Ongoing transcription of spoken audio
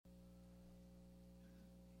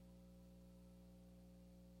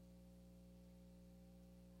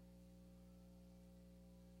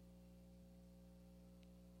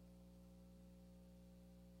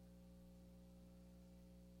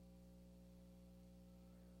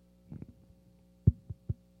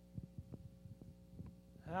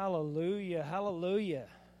Hallelujah, hallelujah.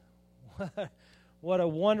 What a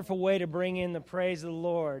wonderful way to bring in the praise of the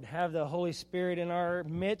Lord. Have the Holy Spirit in our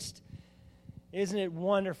midst. Isn't it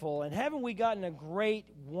wonderful? And haven't we gotten a great,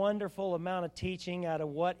 wonderful amount of teaching out of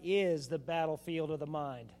what is the battlefield of the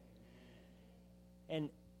mind? And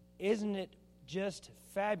isn't it just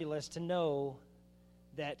fabulous to know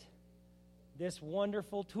that this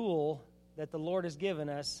wonderful tool that the Lord has given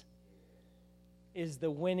us is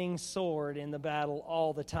the winning sword in the battle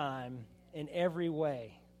all the time, in every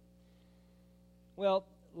way. Well,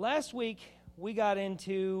 last week we got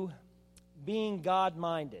into being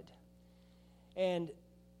God-minded. And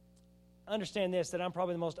understand this, that I'm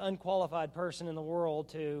probably the most unqualified person in the world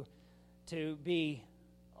to be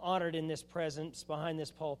honored in this presence behind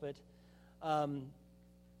this pulpit,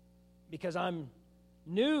 because I'm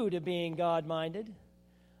new to being God-minded,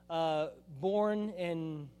 born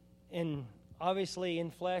in obviously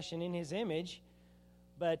in flesh and in His image,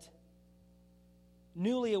 but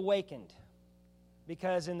newly awakened,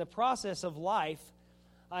 because in the process of life,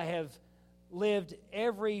 I have lived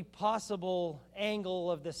every possible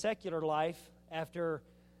angle of the secular life after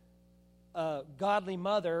a godly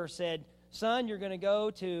mother said, "Son, you're going to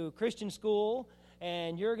go to Christian school,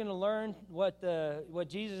 and you're going to learn what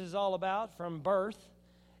Jesus is all about from birth,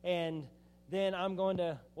 and then I'm going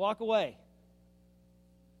to walk away."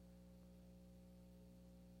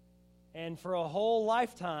 And for a whole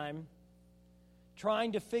lifetime,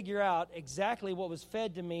 trying to figure out exactly what was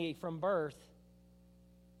fed to me from birth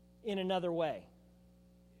in another way.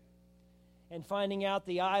 And finding out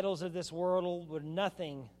the idols of this world were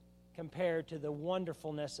nothing compared to the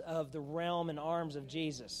wonderfulness of the realm and arms of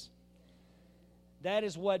Jesus. That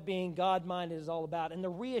is what being God-minded is all about. And the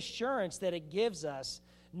reassurance that it gives us,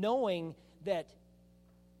 knowing that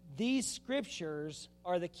these scriptures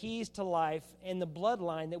are the keys to life and the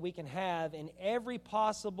bloodline that we can have in every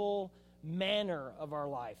possible manner of our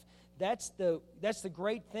life. That's the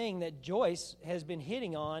great thing that Joyce has been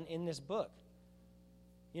hitting on in this book.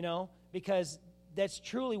 You know, because that's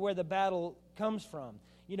truly where the battle comes from.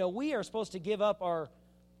 You know, we are supposed to give up our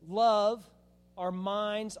love, our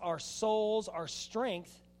minds, our souls, our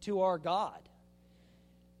strength to our God.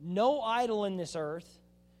 No idol in this earth,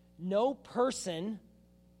 no person.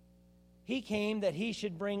 He came that He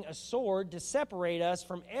should bring a sword to separate us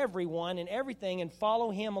from everyone and everything and follow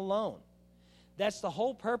Him alone. That's the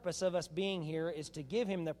whole purpose of us being here, is to give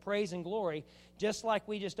Him the praise and glory, just like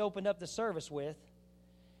we just opened up the service with.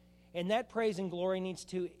 And that praise and glory needs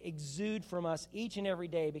to exude from us each and every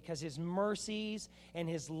day, because His mercies and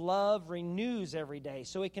His love renews every day.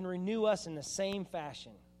 So it can renew us in the same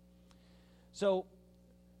fashion. So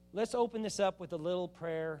let's open this up with a little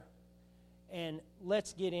prayer, and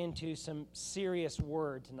let's get into some serious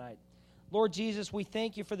word tonight. Lord Jesus, we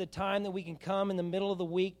thank You for the time that we can come in the middle of the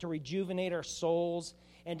week to rejuvenate our souls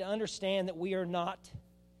and to understand that we are not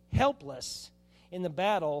helpless in the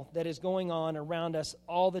battle that is going on around us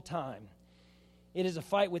all the time. It is a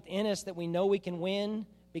fight within us that we know we can win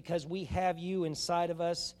because we have You inside of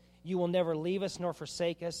us. You will never leave us nor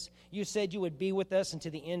forsake us. You said You would be with us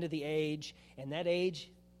until the end of the age, and that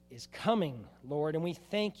age is coming, Lord, and we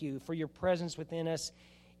thank You for Your presence within us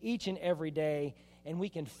each and every day, and we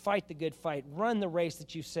can fight the good fight, run the race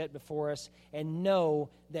that You set before us, and know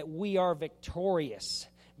that we are victorious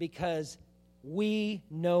because we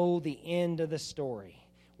know the end of the story.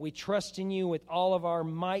 We trust in You with all of our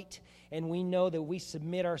might, and we know that we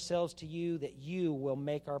submit ourselves to You, that You will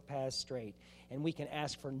make our paths straight, and we can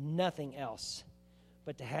ask for nothing else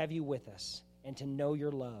but to have You with us and to know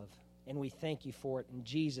Your love. And we thank You for it in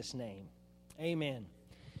Jesus' name. Amen.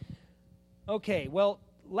 Okay, well,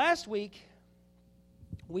 last week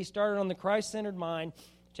we started on the Christ-centered mind,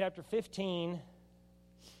 chapter 15,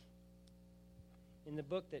 in the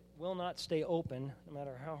book that will not stay open, no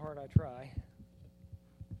matter how hard I try.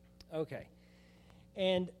 Okay.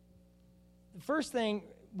 And the first thing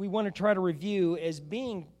we want to try to review as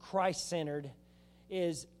being Christ-centered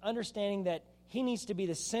is understanding that He needs to be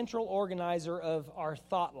the central organizer of our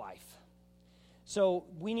thought life. So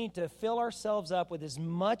we need to fill ourselves up with as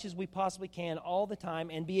much as we possibly can all the time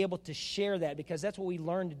and be able to share that, because that's what we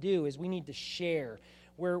learn to do, is we need to share.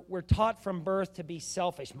 We're taught from birth to be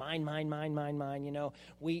selfish. Mine, mine, mine, mine, mine. You know,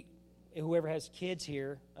 whoever has kids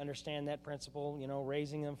here understand that principle. You know,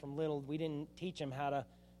 raising them from little, we didn't teach them how to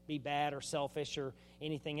be bad or selfish or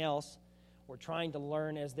anything else. We're trying to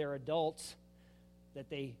learn as they're adults that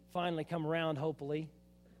they finally come around, hopefully.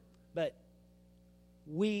 But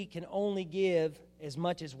we can only give as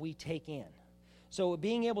much as we take in. So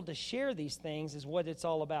being able to share these things is what it's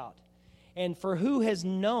all about. And for who has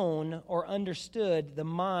known or understood the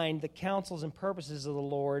mind, the counsels and purposes of the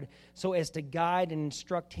Lord, so as to guide and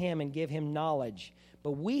instruct him and give him knowledge?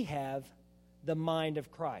 But we have the mind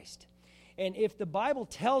of Christ. And if the Bible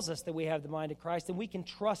tells us that we have the mind of Christ, then we can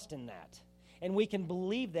trust in that. And we can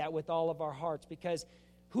believe that with all of our hearts, because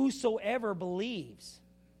whosoever believes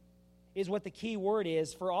is what the key word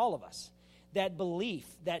is for all of us. That belief,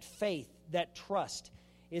 that faith, that trust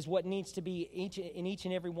is what needs to be in each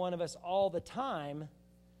and every one of us all the time,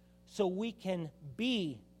 so we can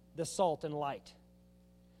be the salt and light,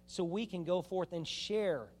 so we can go forth and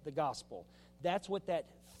share the gospel. That's what that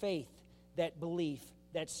faith, that belief,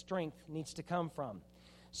 that strength needs to come from.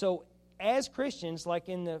 So as Christians, like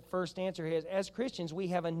in the first answer here, as Christians, we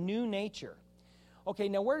have a new nature. Okay,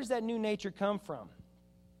 now where does that new nature come from?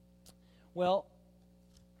 Well,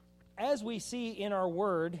 as we see in our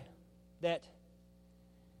word, that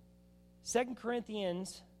 2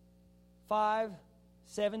 Corinthians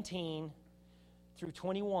 5:17 through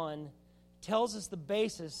 21 tells us the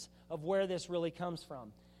basis of where this really comes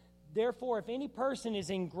from. Therefore, if any person is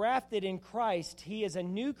engrafted in Christ, he is a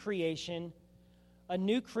new creation, a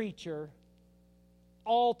new creature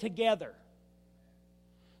altogether.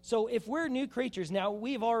 So if we're new creatures, now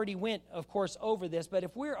we've already went, of course, over this, but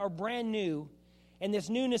if we are brand new, and this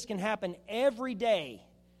newness can happen every day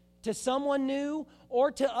to someone new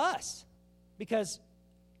or to us, because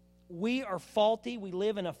we are faulty, we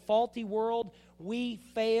live in a faulty world, we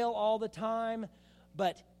fail all the time,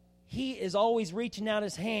 but he is always reaching out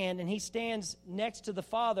his hand, and he stands next to the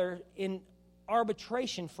Father in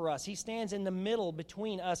arbitration for us. He stands in the middle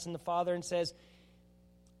between us and the Father and says,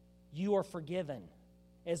 you are forgiven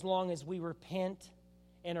as long as we repent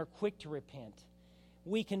and are quick to repent.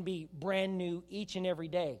 We can be brand new each and every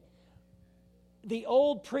day. The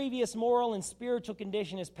old previous moral and spiritual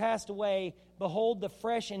condition has passed away. Behold, the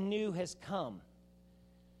fresh and new has come.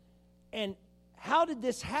 And how did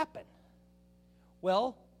this happen?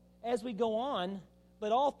 Well, as we go on,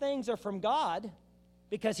 but all things are from God,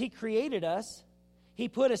 because he created us. He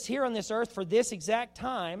put us here on this earth for this exact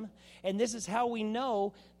time, and this is how we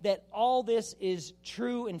know that all this is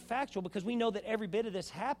true and factual, because we know that every bit of this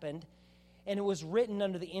happened, and it was written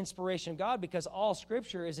under the inspiration of God, because all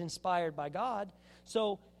Scripture is inspired by God.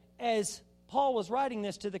 So as Paul was writing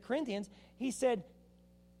this to the Corinthians, he said,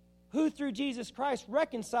 who through Jesus Christ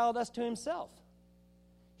reconciled us to himself.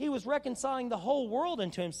 He was reconciling the whole world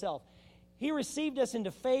unto himself. He received us into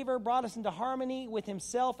favor, brought us into harmony with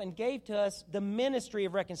himself, and gave to us the ministry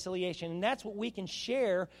of reconciliation. And that's what we can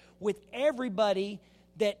share with everybody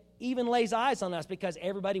that even lays eyes on us, because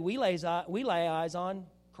everybody we lay eyes on,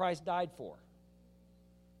 Christ died for.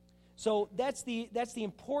 So that's the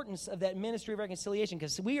importance of that ministry of reconciliation,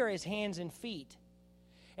 because we are his hands and feet.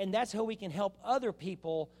 And that's how we can help other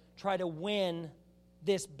people try to win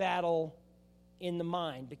this battle in the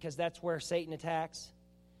mind, because that's where Satan attacks.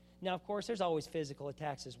 Now, of course, there's always physical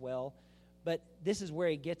attacks as well, but this is where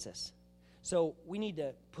he gets us. So we need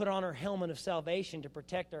to put on our helmet of salvation to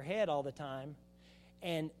protect our head all the time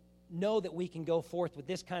and know that we can go forth with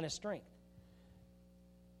this kind of strength.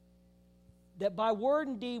 That by word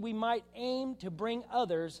and deed we might aim to bring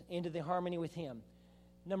others into the harmony with him.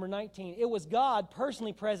 Number 19, it was God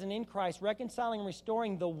personally present in Christ, reconciling and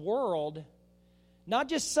restoring the world, not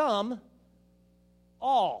just some,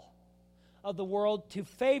 all of the world, to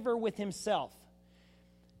favor with himself.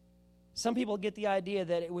 Some people get the idea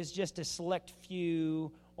that it was just a select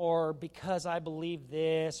few, or because I believe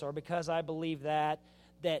this, or because I believe that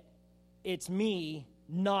it's me,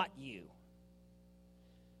 not you.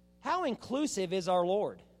 How inclusive is our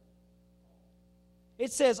Lord?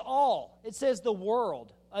 It says all. It says the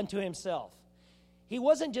world unto himself. He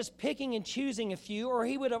wasn't just picking and choosing a few, or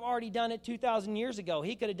he would have already done it 2,000 years ago.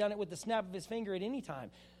 He could have done it with the snap of his finger at any time.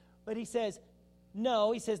 But he says,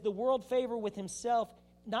 no, he says, the world favor with himself,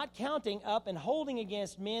 not counting up and holding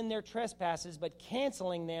against men their trespasses, but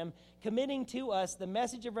canceling them, committing to us the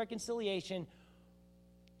message of reconciliation.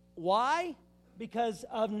 Why? Because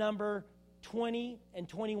of number 20 and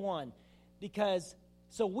 21.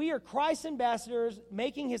 So we are Christ's ambassadors,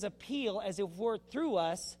 making his appeal as if we're through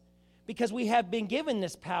us, because we have been given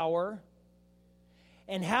this power.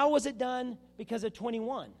 And how was it done? Because of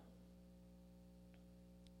 21.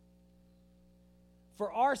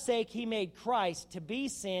 For our sake, he made Christ to be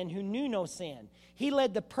sin who knew no sin. He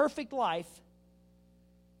led the perfect life,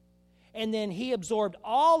 and then he absorbed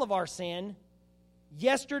all of our sin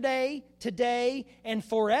yesterday, today, and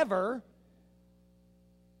forever,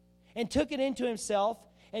 and took it into himself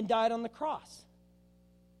and died on the cross,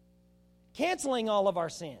 canceling all of our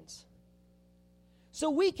sins. So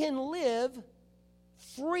we can live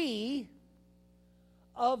free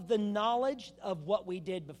of the knowledge of what we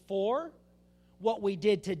did before, what we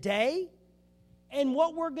did today, and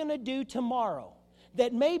what we're going to do tomorrow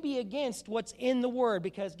that may be against what's in the Word.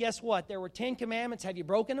 Because guess what? There were 10 commandments. Have you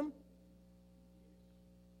broken them?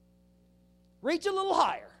 Reach a little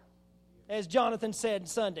higher, as Jonathan said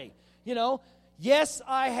Sunday. Yes,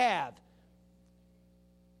 I have.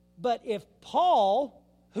 But if Paul,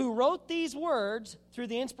 who wrote these words through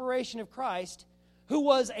the inspiration of Christ, who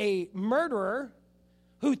was a murderer,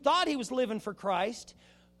 who thought he was living for Christ,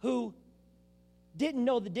 who didn't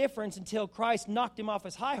know the difference until Christ knocked him off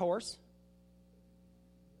his high horse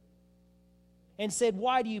and said,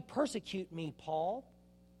 "Why do you persecute me, Paul?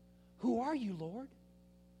 Who are you, Lord?"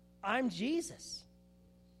 "I'm Jesus."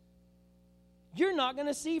 You're not going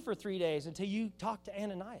to see for 3 days until you talk to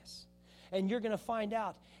Ananias. And you're going to find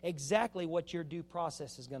out exactly what your due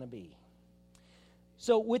process is going to be.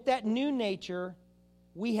 So with that new nature,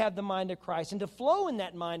 we have the mind of Christ. And to flow in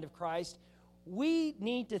that mind of Christ, we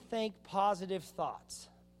need to think positive thoughts.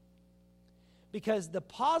 Because the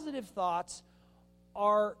positive thoughts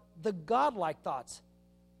are the godlike thoughts.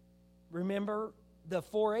 Remember the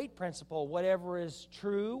 4-8 principle: whatever is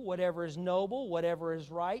true, whatever is noble, whatever is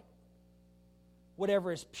right,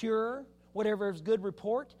 whatever is pure, whatever is good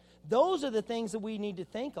report. Those are the things that we need to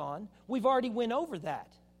think on. We've already went over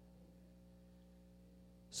that.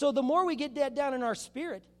 So the more we get that down in our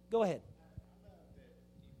spirit, go ahead. I love that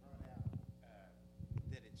you brought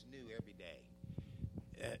out that it's new every day.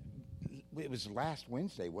 It was last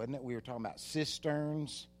Wednesday, wasn't it? We were talking about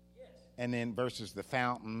cisterns, yes, and then versus the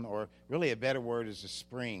fountain, or really a better word is a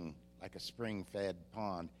spring, like a spring-fed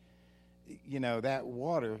pond. That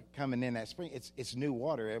water coming in that spring, it's new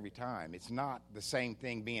water every time. It's not the same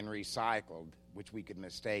thing being recycled, which we could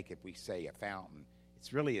mistake if we say a fountain.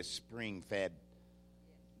 It's really a spring-fed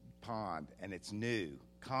pond, and it's new,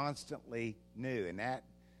 constantly new, and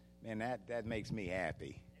that makes me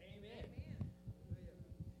happy. Amen.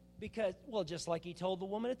 Because, just like he told the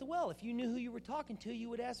woman at the well, if you knew who you were talking to, you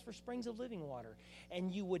would ask for springs of living water,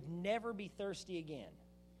 and you would never be thirsty again.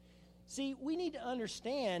 See, we need to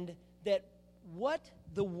understand that what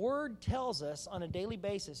the Word tells us on a daily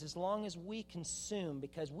basis, as long as we consume,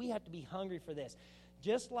 because we have to be hungry for this.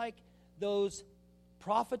 Just like those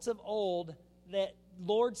prophets of old that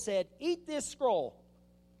Lord said, "Eat this scroll."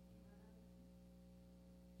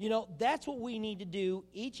 That's what we need to do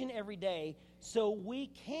each and every day, so we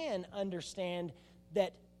can understand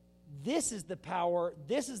that this is the power,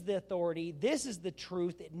 this is the authority, this is the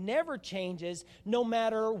truth. It never changes, no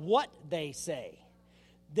matter what they say.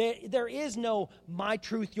 There is no my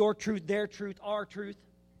truth, your truth, their truth, our truth.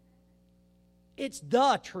 It's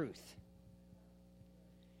the truth.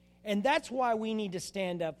 And that's why we need to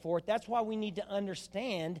stand up for it. That's why we need to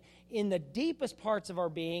understand in the deepest parts of our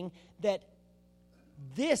being that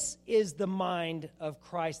this is the mind of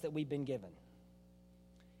Christ that we've been given.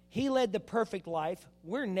 He led the perfect life.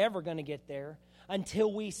 We're never going to get there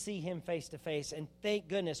until we see him face to face. And thank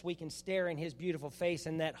goodness we can stare in his beautiful face,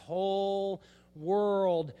 and that whole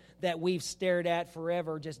world that we've stared at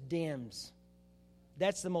forever just dims.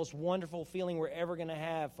 That's the most wonderful feeling we're ever going to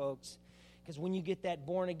have, folks. Because when you get that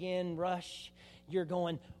born-again rush, you're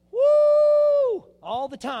going, woo, all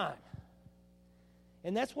the time.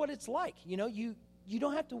 And that's what it's like. You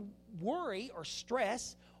don't have to worry or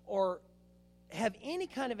stress or have any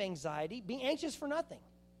kind of anxiety. Be anxious for nothing.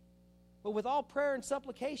 But with all prayer and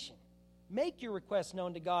supplication, make your requests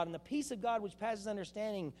known to God, and the peace of God which passes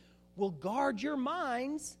understanding will guard your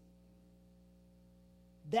minds.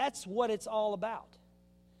 That's what it's all about.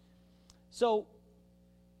 So,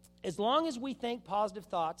 as long as we think positive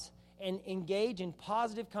thoughts and engage in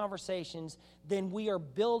positive conversations, then we are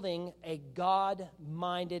building a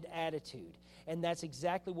God-minded attitude. And that's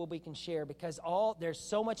exactly what we can share, because there's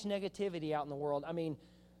so much negativity out in the world. I mean,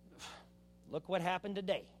 look what happened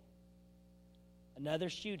today. Another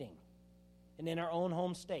shooting, and in our own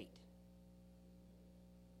home state.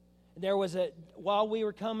 There was while we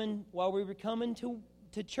were coming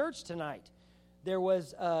to church tonight, there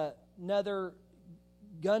was another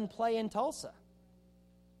gunplay in Tulsa.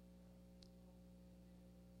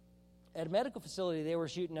 At a medical facility, they were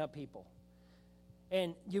shooting up people.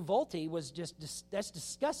 And Uvalde was that's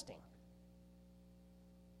disgusting.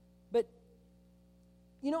 But,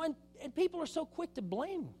 and people are so quick to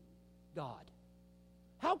blame God.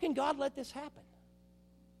 How can God let this happen?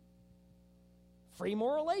 Free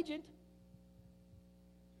moral agent.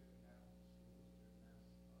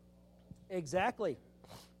 Exactly.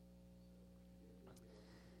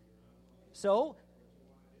 So,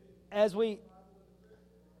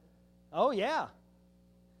 oh yeah, of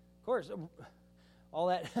course. all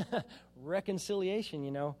that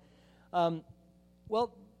reconciliation,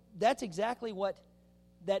 Well, that's exactly what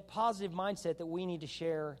that positive mindset that we need to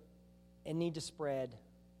share and need to spread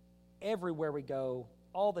everywhere we go,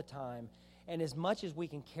 all the time, and as much as we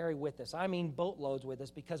can carry with us. I mean boatloads with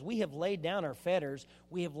us, because we have laid down our fetters.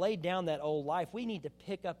 We have laid down that old life. We need to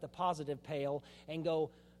pick up the positive pail and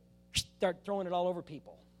go start throwing it all over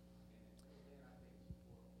people.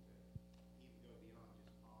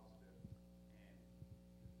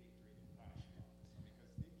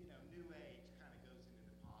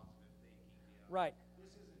 Right.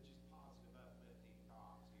 This isn't just positive, uplifting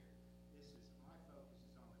thoughts here. This is, my focus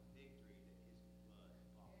is on the victory that His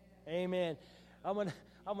blood bought. Amen.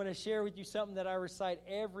 I'm gonna share with you something that I recite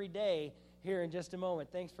every day here in just a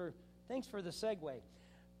moment. Thanks for the segue.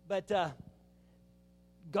 But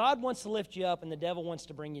God wants to lift you up, and the devil wants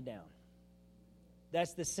to bring you down.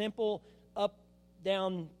 That's the simple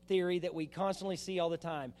up-down theory that we constantly see all the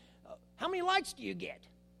time. How many likes do you get?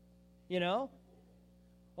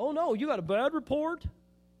 Oh, no, you got a bad report?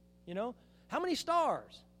 How many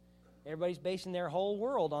stars? Everybody's basing their whole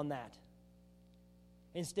world on that,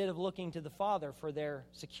 instead of looking to the Father for their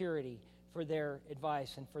security, for their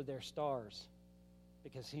advice, and for their stars,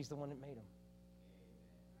 because He's the one that made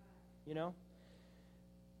them.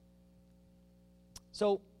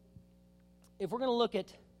 So, if we're going to look at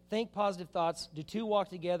think positive thoughts, do two walk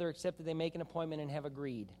together except that they make an appointment and have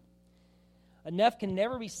agreed? Enough can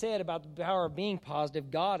never be said about the power of being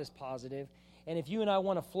positive. God is positive. And if you and I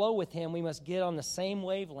want to flow with Him, we must get on the same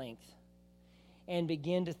wavelength and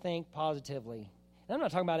begin to think positively. And I'm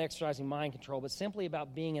not talking about exercising mind control, but simply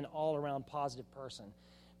about being an all-around positive person,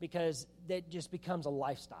 because that just becomes a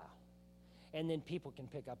lifestyle. And then people can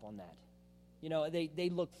pick up on that. They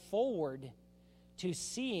look forward to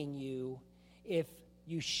seeing you if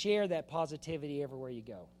you share that positivity everywhere you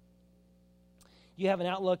go. You have an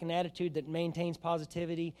outlook and attitude that maintains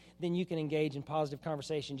positivity, then you can engage in positive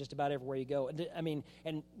conversation just about everywhere you go.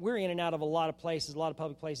 And we're in and out of a lot of places, a lot of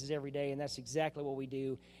public places every day, and that's exactly what we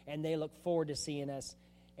do. And they look forward to seeing us,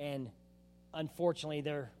 and unfortunately,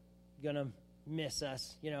 they're going to miss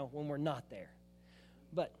us, when we're not there.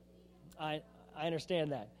 But I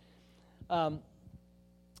understand that.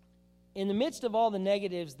 In the midst of all the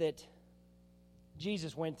negatives that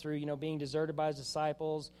Jesus went through, being deserted by His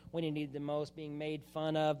disciples when He needed them most, being made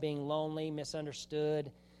fun of, being lonely,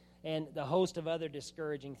 misunderstood, and the host of other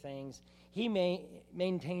discouraging things, He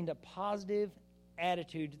maintained a positive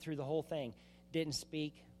attitude through the whole thing. Didn't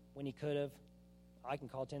speak when He could have. I can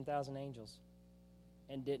call 10,000 angels,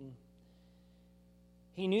 and didn't.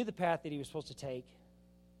 He knew the path that He was supposed to take.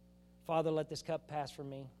 Father, let this cup pass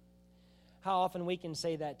from me. How often we can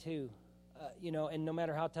say that too. And no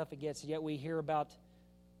matter how tough it gets, yet we hear about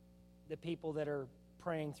the people that are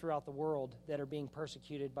praying throughout the world that are being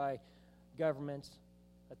persecuted by governments,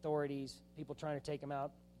 authorities, people trying to take them out.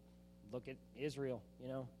 Look at Israel,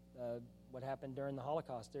 what happened during the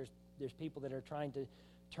Holocaust. There's people that are trying to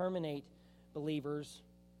terminate believers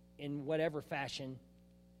in whatever fashion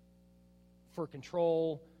for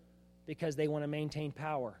control because they want to maintain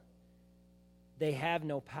power. They have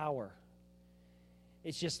no power.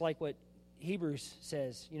 It's just like what Hebrews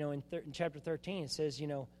says, in chapter 13, it says,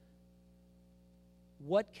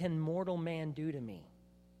 what can mortal man do to me?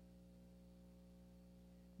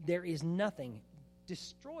 There is nothing.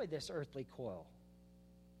 Destroy this earthly coil.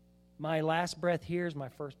 My last breath here is my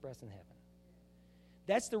first breath in heaven.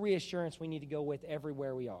 That's the reassurance we need to go with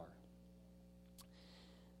everywhere we are.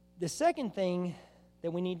 The second thing that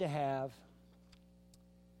we need to have,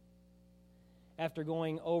 after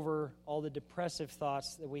going over all the depressive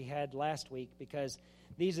thoughts that we had last week, because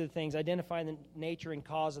these are the things: identify the nature and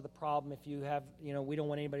cause of the problem. If you have, we don't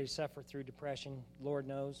want anybody to suffer through depression, Lord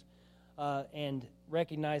knows. And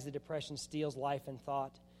recognize that depression steals life and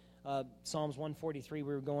thought. Psalms 143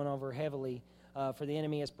 we were going over heavily. For the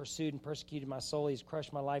enemy has pursued and persecuted my soul. He has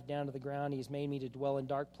crushed my life down to the ground. He has made me to dwell in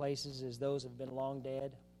dark places as those have been long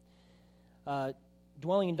dead.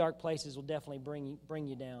 Dwelling in dark places will definitely bring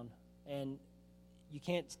you down. And you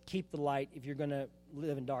can't keep the light if you're going to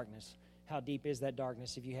live in darkness. How deep is that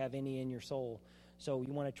darkness if you have any in your soul? So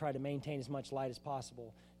you want to try to maintain as much light as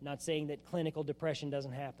possible. Not saying that clinical depression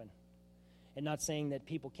doesn't happen. And not saying that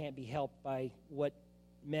people can't be helped by what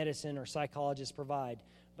medicine or psychologists provide.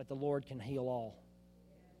 But the Lord can heal all.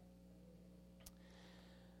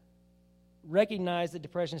 Recognize that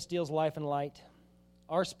depression steals life and light.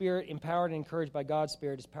 Our spirit, empowered and encouraged by God's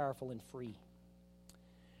Spirit, is powerful and free.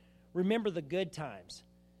 Remember the good times.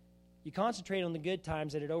 You concentrate on the good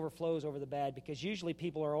times that it overflows over the bad, because usually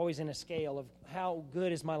people are always in a scale of how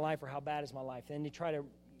good is my life or how bad is my life. And you try to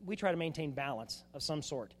we try to maintain balance of some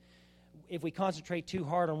sort. If we concentrate too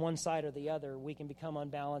hard on one side or the other, we can become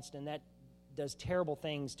unbalanced, and that does terrible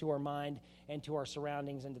things to our mind and to our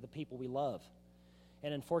surroundings and to the people we love.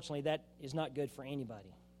 And unfortunately, that is not good for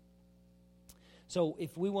anybody. So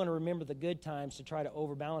if we want to remember the good times, to try to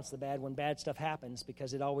overbalance the bad when bad stuff happens,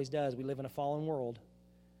 because it always does. We live in a fallen world.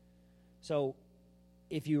 So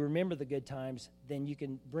if you remember the good times, then you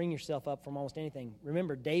can bring yourself up from almost anything.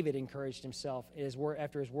 Remember, David encouraged himself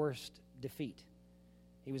after his worst defeat.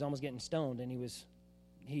 He was almost getting stoned, and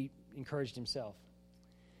he encouraged himself.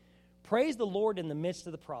 Praise the Lord in the midst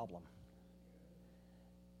of the problem.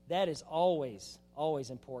 That is always, always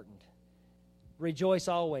important. Rejoice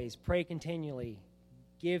always, pray continually,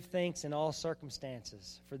 give thanks in all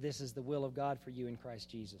circumstances, for this is the will of God for you in Christ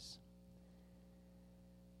Jesus.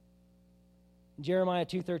 In Jeremiah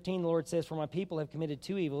 2:13, the Lord says, "For my people have committed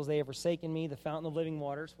two evils. They have forsaken me, the fountain of living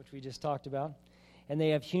waters," which we just talked about, "and they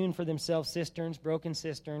have hewn for themselves cisterns, broken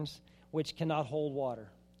cisterns, which cannot hold water."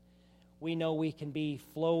 We know we can be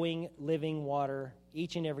flowing, living water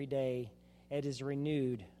each and every day. It is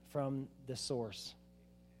renewed from the source.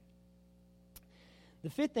 The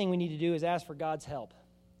fifth thing we need to do is ask for God's help.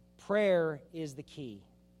 Prayer is the key.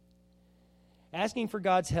 Asking for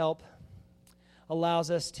God's help allows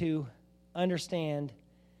us to understand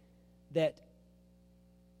that,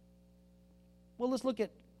 well, let's look at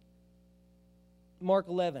Mark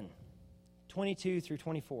 11, 22 through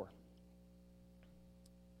 24.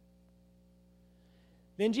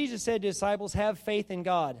 Then Jesus said to his disciples, "Have faith in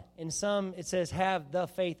God." In some, it says, "Have the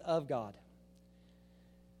faith of God."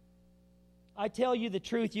 "I tell you the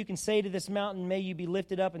truth, you can say to this mountain, 'May you be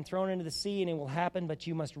lifted up and thrown into the sea,' and it will happen, but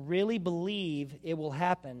you must really believe it will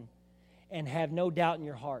happen and have no doubt in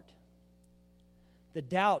your heart." The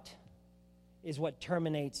doubt is what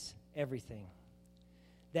terminates everything.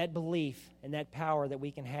 That belief and that power that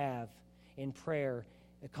we can have in prayer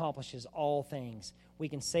accomplishes all things. We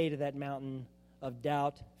can say to that mountain of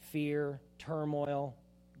doubt, fear, turmoil,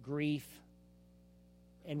 grief,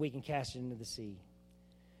 and we can cast it into the sea.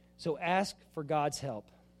 So ask for God's help,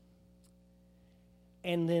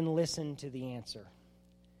 and then listen to the answer.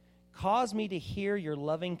 "Cause me to hear your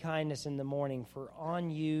loving kindness in the morning, for on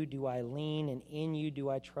you do I lean, and in you do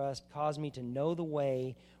I trust. Cause me to know the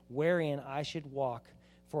way wherein I should walk,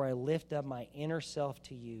 for I lift up my inner self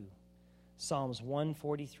to you." Psalms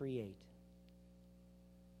 143:8.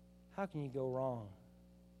 How can you go wrong?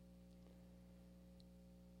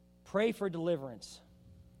 Pray for deliverance.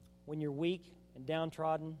 When you're weak and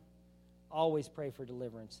downtrodden, always pray for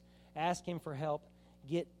deliverance. Ask Him for help.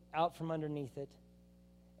 Get out from underneath it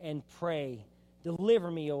and pray. "Deliver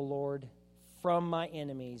me, O Lord, from my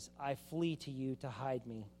enemies. I flee to you to hide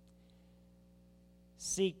me."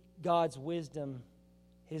 Seek God's wisdom,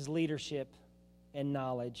 His leadership, and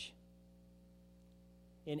knowledge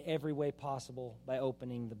in every way possible by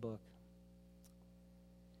opening the book.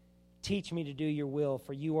 "Teach me to do your will,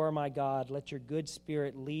 for you are my God. Let your good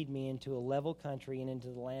spirit lead me into a level country and into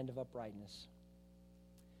the land of uprightness."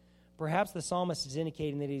 Perhaps the psalmist is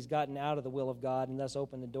indicating that he's gotten out of the will of God and thus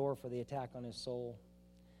opened the door for the attack on his soul.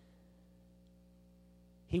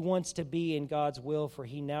 He wants to be in God's will, for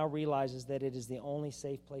he now realizes that it is the only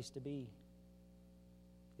safe place to be.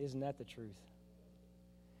 Isn't that the truth?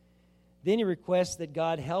 Then he requests that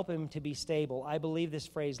God help him to be stable. I believe this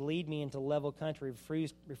phrase, "lead me into level country,"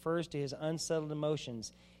 refers to his unsettled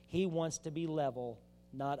emotions. He wants to be level,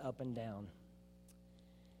 not up and down.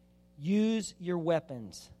 Use your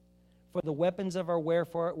weapons. For the weapons of our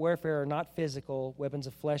warfare are not physical, weapons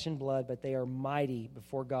of flesh and blood, but they are mighty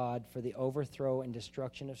before God for the overthrow and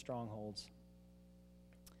destruction of strongholds.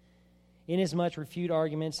 Inasmuch refute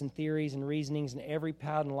arguments and theories and reasonings and every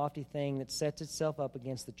proud and lofty thing that sets itself up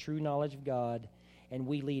against the true knowledge of God, and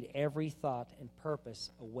we lead every thought and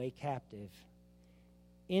purpose away captive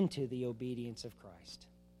into the obedience of Christ.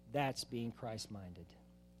 That's being Christ-minded.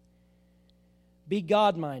 Be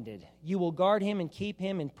God-minded. You will guard him and keep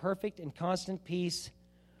him in perfect and constant peace,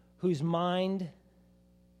 whose mind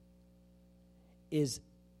is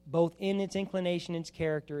both in its inclination and its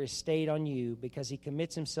character is stayed on you, because he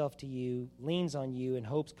commits himself to you, leans on you, and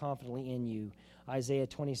hopes confidently in you. Isaiah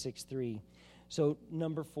 26:3. So,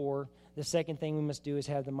 number 4, the second thing we must do is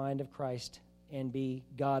have the mind of Christ and be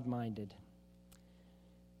God-minded.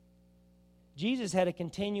 Jesus had a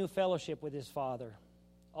continual fellowship with his Father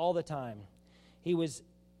all the time. He was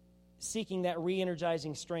seeking that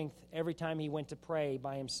re-energizing strength every time he went to pray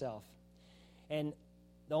by himself. And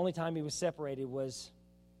the only time he was separated was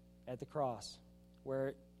at the cross,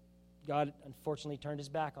 where God unfortunately turned his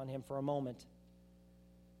back on him for a moment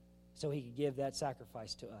so he could give that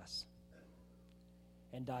sacrifice to us.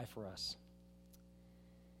 and die for us.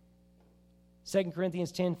 2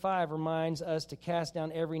 Corinthians 10:5 reminds us to cast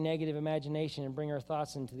down every negative imagination and bring our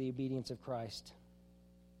thoughts into the obedience of Christ.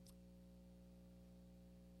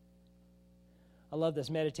 I love this,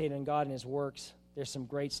 meditate on God and His works. There's some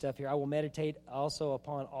great stuff here. I will meditate also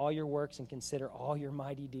upon all your works and consider all your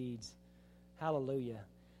mighty deeds. Hallelujah.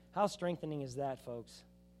 How strengthening is that, folks?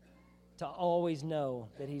 To always know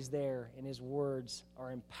that He's there and His words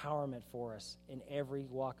are empowerment for us in every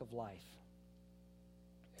walk of life.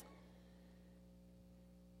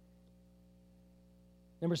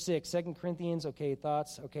 Number 6, 2 Corinthians,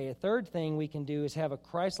 thoughts. A third thing we can do is have a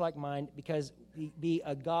Christ-like mind, because be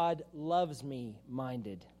a God loves me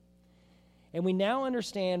minded. And we now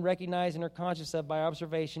understand, recognize, and are conscious of by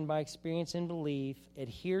observation, by experience and belief,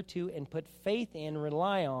 adhere to and put faith in,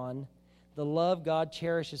 rely on the love God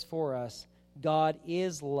cherishes for us. God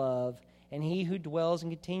is love, and he who dwells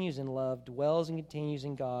and continues in love dwells and continues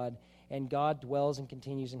in God, and God dwells and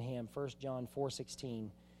continues in him. 1 John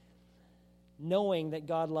 4:16. Knowing that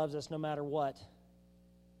God loves us no matter what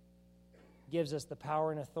gives us the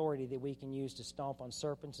power and authority that we can use to stomp on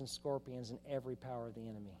serpents and scorpions and every power of the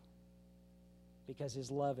enemy. Because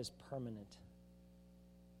his love is permanent.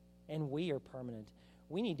 And we are permanent.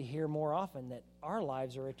 We need to hear more often that our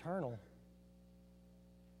lives are eternal.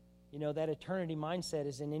 You know, that eternity mindset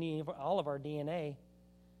is in all of our DNA.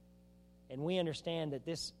 And we understand that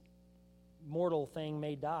this mortal thing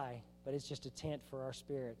may die, but it's just a tent for our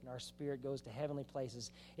spirit. And our spirit goes to heavenly places.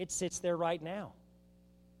 It sits there right now.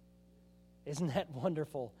 Isn't that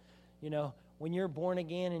wonderful? You know, when you're born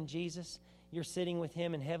again in Jesus, you're sitting with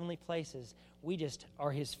him in heavenly places. We just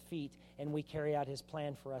are his feet, and we carry out his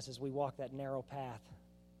plan for us as we walk that narrow path.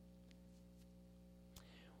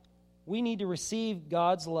 We need to receive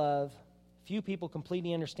God's love. Few people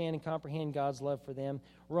completely understand and comprehend God's love for them.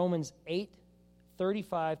 Romans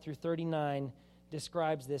 8:35 through 39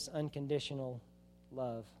 describes this unconditional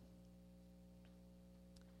love.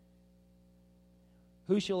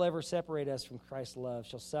 Who shall ever separate us from Christ's love?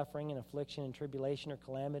 Shall suffering and affliction and tribulation or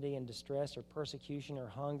calamity and distress or persecution or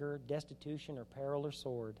hunger, destitution or peril or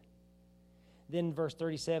sword? Then in verse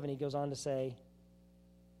 37 he goes on to say,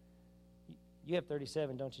 you have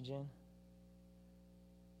 37, don't you, Jen?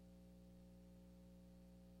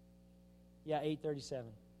 Yeah, 8:37.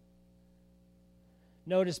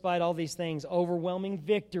 No, despite all these things, overwhelming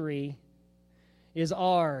victory is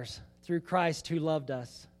ours through Christ who loved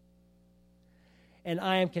us. And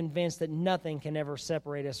I am convinced that nothing can ever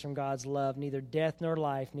separate us from God's love, neither death nor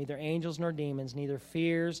life, neither angels nor demons, neither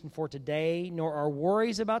fears for today, nor our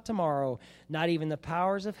worries about tomorrow. Not even the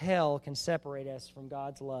powers of hell can separate us from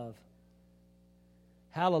God's love.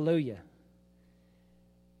 Hallelujah.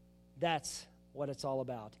 That's what it's all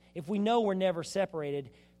about. If we know we're never separated,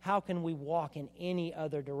 how can we walk in any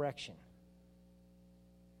other direction?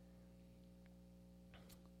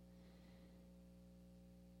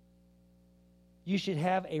 You should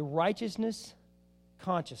have a righteousness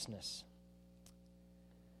consciousness.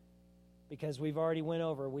 Because we've already went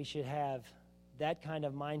over, we should have that kind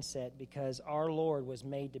of mindset because our Lord was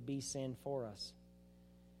made to be sin for us.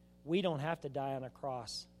 We don't have to die on a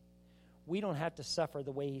cross. We don't have to suffer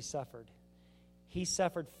the way he suffered. He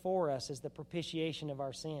suffered for us as the propitiation of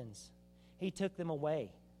our sins. He took them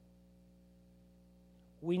away.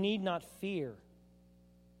 We need not fear.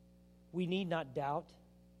 We need not doubt.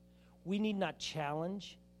 We need not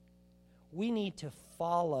challenge. We need to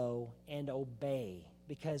follow and obey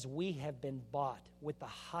because we have been bought with the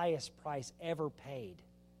highest price ever paid.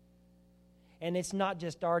 And it's not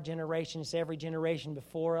just our generation, it's every generation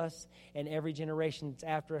before us and every generation that's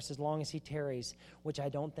after us as long as he tarries, which I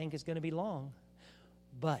don't think is going to be long.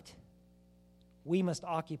 But we must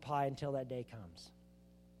occupy until that day comes.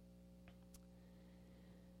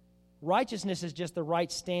 Righteousness is just the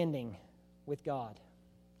right standing with God.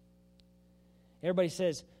 Everybody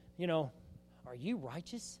says, you know, are you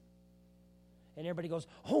righteous? And everybody goes,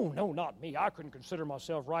 oh, no, not me. I couldn't consider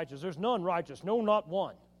myself righteous. There's none righteous. No, not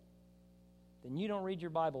one. Then you don't read your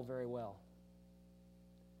Bible very well.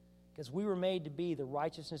 Because we were made to be the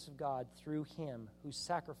righteousness of God through him who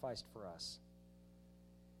sacrificed for us.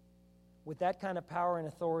 With that kind of power and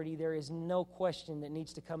authority, there is no question that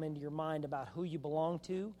needs to come into your mind about who you belong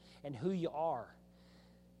to and who you are.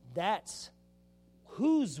 That's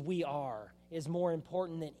whose we are is more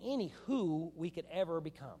important than any who we could ever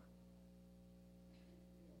become.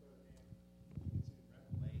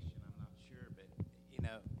 Revelation, I'm not sure, but, you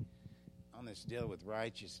know, on this deal with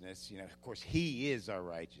righteousness, you know, of course, he is our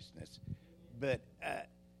righteousness. But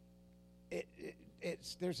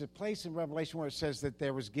there's a place in Revelation where it says that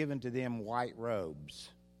there was given to them white robes.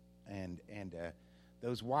 And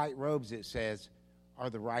Those white robes, it says, are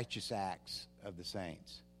the righteous acts of the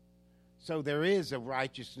saints. So there is a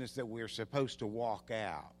righteousness that we're supposed to walk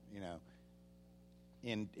out,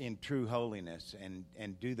 in true holiness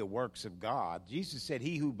and do the works of God. Jesus said,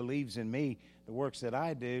 he who believes in me, the works that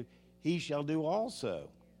I do, he shall do also.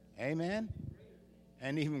 Amen?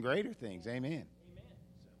 And even greater things. Amen. Amen.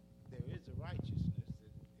 So there is a righteousness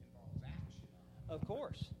that involves action. Of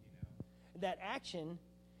course. That action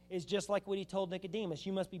is just like what he told Nicodemus.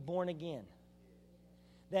 You must be born again.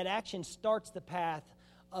 That action starts the path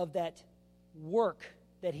of that work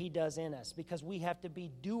that he does in us, because we have to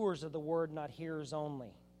be doers of the word, not hearers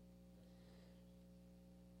only.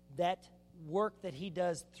 That work that he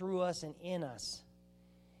does through us and in us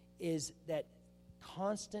is that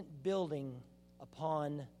constant building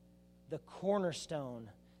upon the cornerstone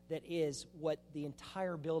that is what the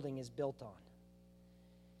entire building is built on.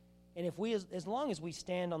 And if we, as long as we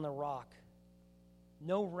stand on the rock,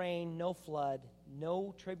 no rain, no flood,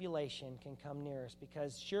 no tribulation can come near us,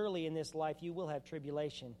 because surely in this life you will have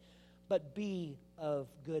tribulation, but be of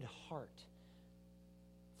good heart,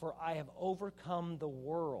 for I have overcome the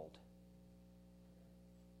world.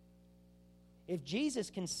 If Jesus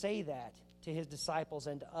can say that to his disciples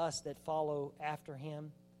and to us that follow after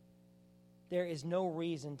him, there is no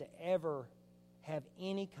reason to ever have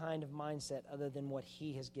any kind of mindset other than what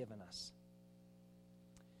he has given us.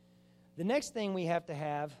 The next thing we have to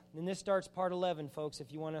have, and this starts part 11, folks,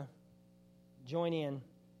 if you want to join in.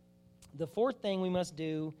 The fourth thing we must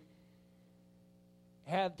do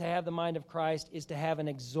to have the mind of Christ is to have an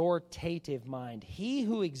exhortative mind. He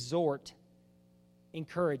who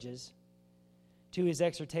encourages to his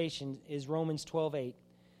exhortation is Romans 12:8.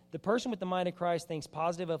 The person with the mind of Christ thinks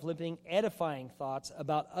positive, uplifting, edifying thoughts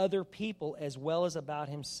about other people as well as about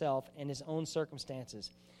himself and his own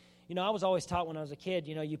circumstances. I was always taught when I was a kid,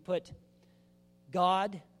 you put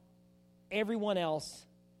God, everyone else,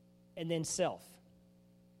 and then self.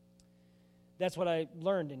 That's what I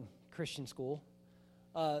learned in Christian school,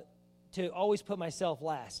 to always put myself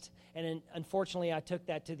last. And then, unfortunately, I took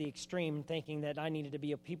that to the extreme, thinking that I needed to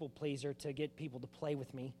be a people pleaser to get people to play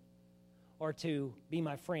with me or to be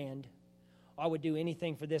my friend. I would do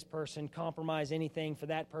anything for this person, compromise anything for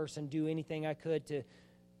that person, do anything I could to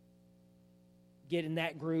get in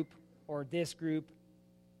that group or this group.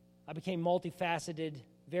 I became multifaceted,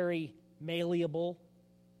 very malleable.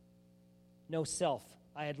 No self.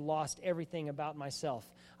 I had lost everything about myself.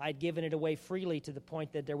 I had given it away freely to the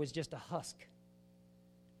point that there was just a husk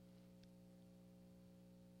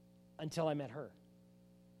until I met her.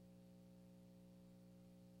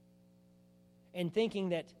 And thinking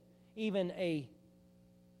that even a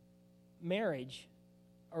marriage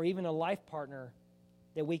or even a life partner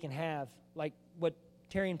that we can have, like what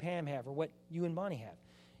Terry and Pam have or what you and Bonnie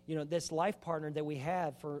have, this life partner that we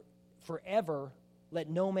have for forever, let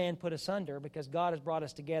no man put asunder, because God has brought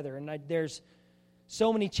us together. And there's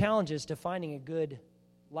so many challenges to finding a good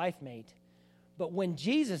life mate. But when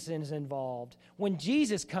Jesus is involved, when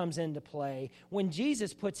Jesus comes into play, when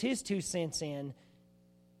Jesus puts his 2 cents in,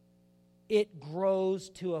 it grows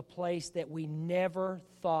to a place that we never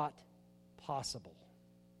thought possible.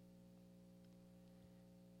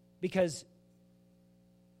 Because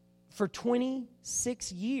for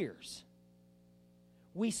 26 years,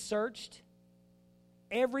 we searched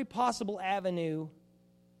every possible avenue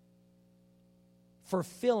for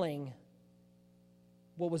filling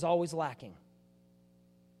what was always lacking,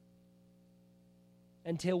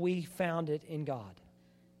 until we found it in God.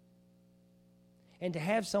 And to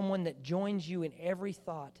have someone that joins you in every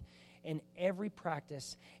thought and every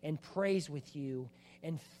practice and prays with you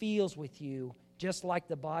and feels with you just like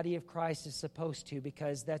the body of Christ is supposed to,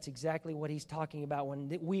 because that's exactly what he's talking about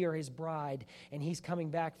when we are his bride and he's coming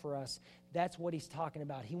back for us. That's what he's talking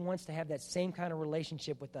about. He wants to have that same kind of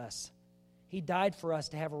relationship with us. He died for us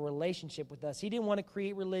to have a relationship with us. He didn't want to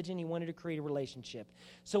create religion. He wanted to create a relationship.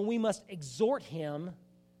 So we must exhort him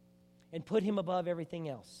and put him above everything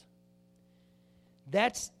else.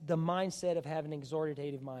 That's the mindset of having an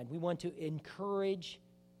exhortative mind. We want to encourage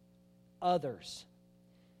others.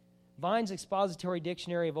 Vine's Expository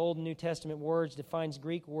Dictionary of Old and New Testament Words defines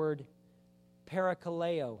Greek word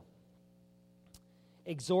parakaleo.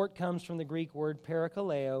 Exhort comes from the Greek word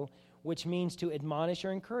parakaleo, which means to admonish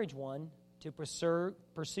or encourage one to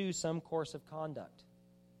pursue some course of conduct.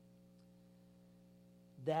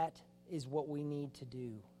 That is what we need to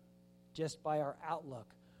do, just by our outlook.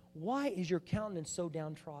 Why is your countenance so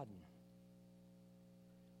downtrodden?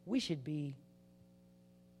 We should be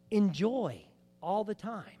in joy all the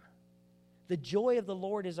time. The joy of the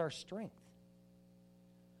Lord is our strength.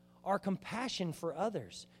 Our compassion for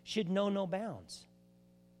others should know no bounds.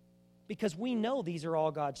 Because we know these are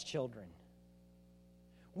all God's children.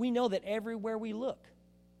 We know that everywhere we look,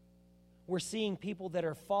 we're seeing people that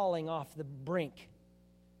are falling off the brink,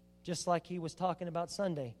 just like he was talking about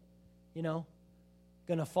Sunday, going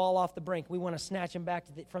to fall off the brink. We want to snatch them back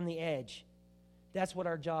from the edge. That's what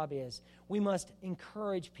our job is. We must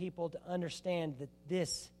encourage people to understand that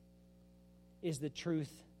this is the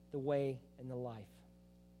truth, the way, and the life.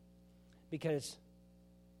 Because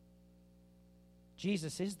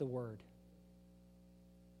Jesus is the Word.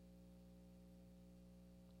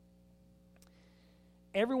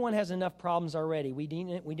 Everyone has enough problems already. We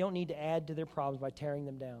don't need to add to their problems by tearing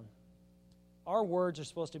them down. Our words are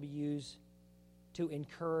supposed to be used to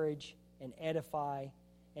encourage and edify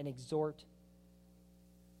and exhort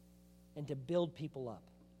and to build people up,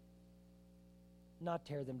 not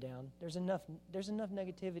tear them down. There's enough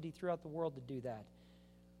negativity throughout the world to do that.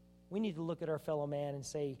 We need to look at our fellow man and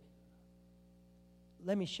say,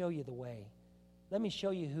 let me show you the way. Let me show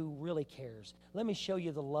you who really cares. Let me show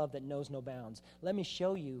you the love that knows no bounds. Let me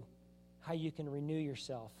show you how you can renew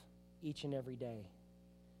yourself each and every day.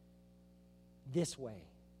 This way.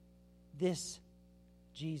 This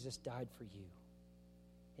Jesus died for you.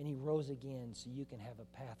 And he rose again so you can have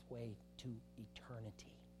a pathway to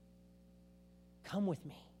eternity. Come with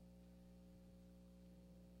me.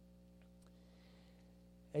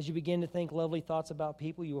 As you begin to think lovely thoughts about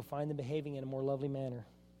people, you will find them behaving in a more lovely manner.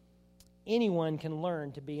 Anyone can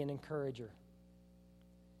learn to be an encourager.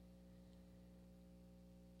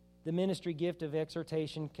 The ministry gift of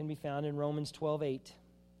exhortation can be found in Romans 12:8.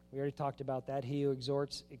 We already talked about that. He who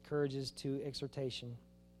exhorts encourages to exhortation.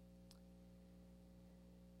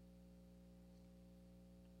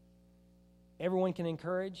 Everyone can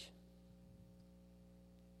encourage.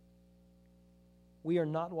 We are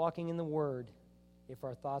not walking in the Word if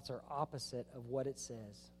our thoughts are opposite of what it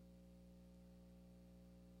says.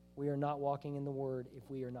 We are not walking in the Word if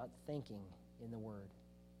we are not thinking in the Word.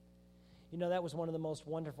 That was one of the most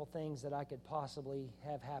wonderful things that I could possibly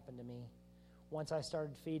have happen to me. Once I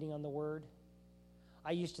started feeding on the Word,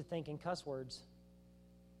 I used to think in cuss words.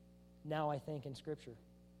 Now I think in Scripture.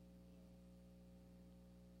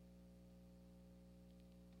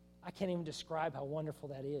 I can't even describe how wonderful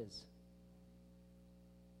that is.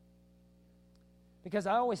 Because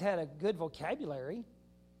I always had a good vocabulary.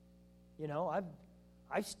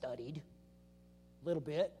 I've studied a little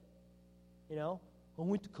bit. I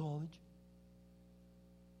went to college.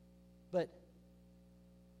 But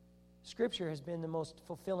Scripture has been the most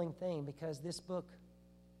fulfilling thing because this book,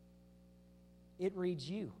 it reads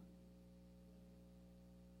you.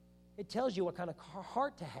 It tells you what kind of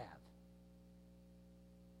heart to have.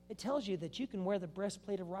 It tells you that you can wear the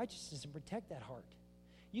breastplate of righteousness and protect that heart.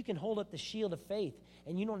 You can hold up the shield of faith,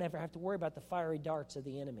 and you don't ever have to worry about the fiery darts of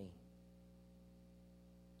the enemy.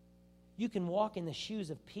 You can walk in the shoes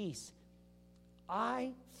of peace.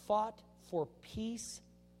 I fought for peace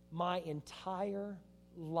my entire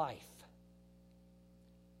life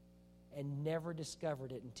and never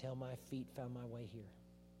discovered it until my feet found my way here.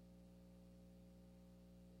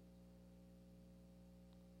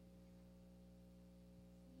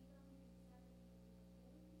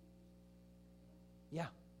 Yeah.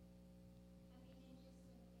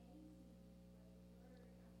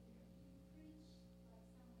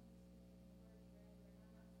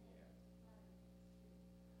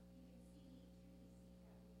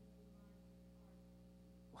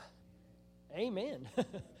 Amen. That's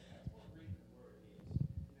what reading the Word is.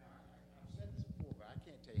 I've said this before, but I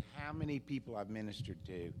can't tell you how many people I've ministered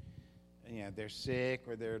to. They're sick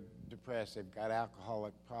or they're depressed. They've got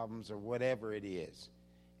alcoholic problems or whatever it is.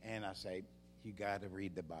 And I say, you got to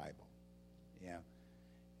read the Bible.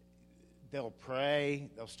 They'll pray.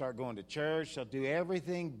 They'll start going to church. They'll do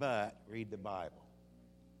everything but read the Bible.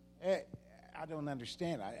 I don't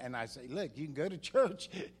understand. And I say, look, you can go to church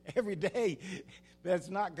every day, but it's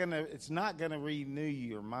not gonna renew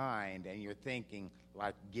your mind and your thinking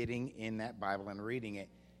like getting in that Bible and reading it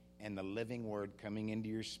and the living Word coming into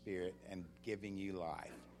your spirit and giving you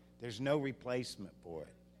life. There's no replacement for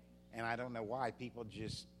it. And I don't know why people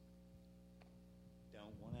just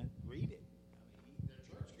don't want to read it.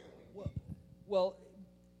 They're church going. Well,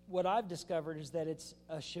 what I've discovered is that it's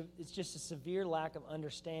just a severe lack of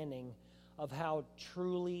understanding of how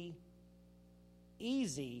truly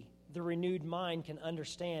easy the renewed mind can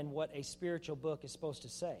understand what a spiritual book is supposed to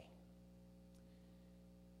say.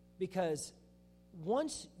 Because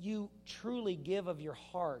once you truly give of your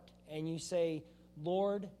heart and you say,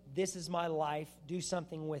 Lord, this is my life, do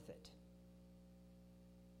something with it.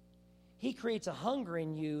 He creates a hunger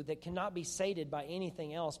in you that cannot be sated by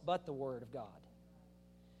anything else but the Word of God.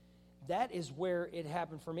 that is where it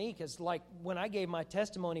happened for me. Because like when I gave my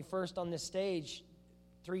testimony first on this stage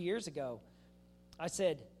 3 years ago, I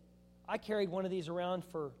said, I carried one of these around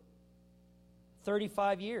for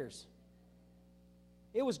 35 years.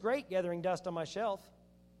 It was great gathering dust on my shelf.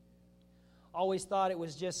 Always thought it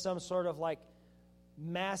was just some sort of like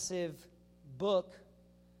massive book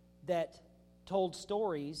that told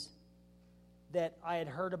stories that I had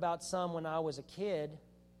heard about some when I was a kid.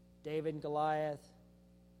 David and Goliath,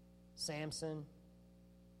 Samson,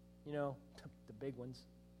 you know, the big ones.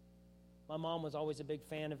 My mom was always a big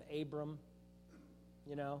fan of Abram,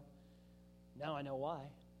 you know. Now I know why.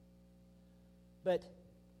 But,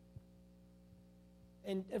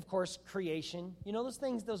 and of course, creation. You know those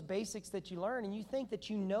things, those basics that you learn, and you think that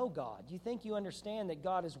you know God. You think you understand that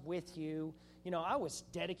God is with you. You know, I was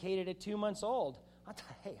dedicated at 2 months old. I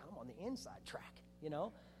thought, hey, I'm on the inside track, you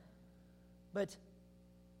know. But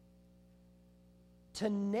to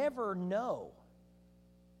never know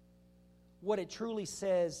what it truly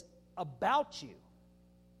says about you,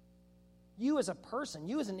 you as a person,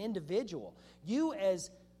 you as an individual, you as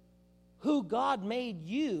who God made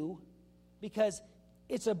you, because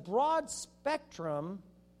it's a broad spectrum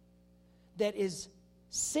that is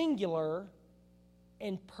singular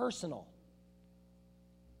and personal.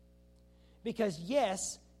 Because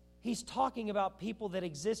yes, he's talking about people that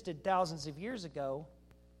existed thousands of years ago,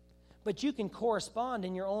 but you can correspond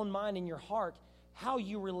in your own mind and your heart how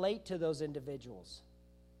you relate to those individuals.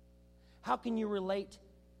 How can you relate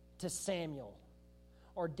to Samuel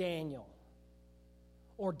or Daniel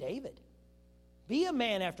or David? Be a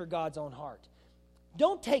man after God's own heart.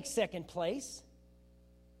 Don't take second place.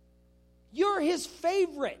 You're his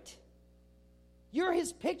favorite. You're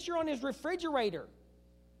his picture on his refrigerator.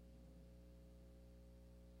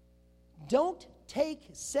 Don't take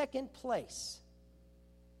second place.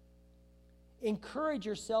 Encourage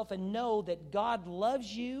yourself and know that God loves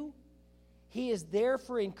you. He is there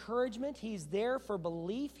for encouragement. He's there for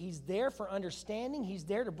belief. He's there for understanding. He's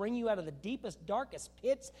there to bring you out of the deepest, darkest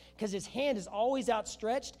pits because his hand is always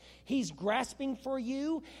outstretched. He's grasping for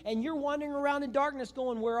you, and you're wandering around in darkness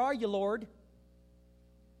going, where are you, Lord?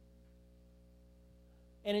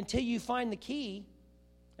 And until you find the key,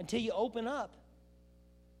 until you open up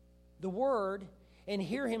the Word and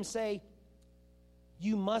hear him say,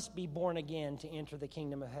 you must be born again to enter the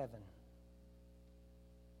kingdom of heaven.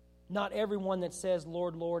 Not everyone that says,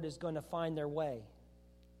 Lord, Lord, is going to find their way.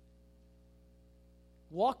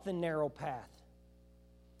 Walk the narrow path.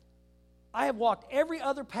 I have walked every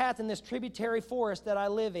other path in this tributary forest that I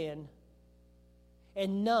live in,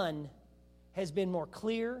 and none has been more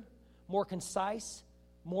clear, more concise,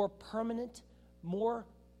 more permanent, more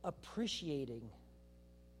appreciating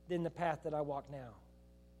than the path that I walk now.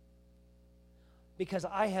 Because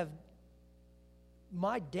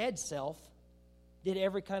my dead self did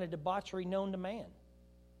every kind of debauchery known to man,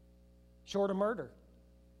 short of murder.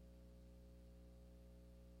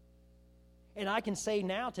 And I can say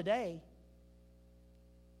now, today,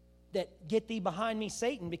 that get thee behind me,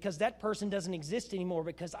 Satan, because that person doesn't exist anymore,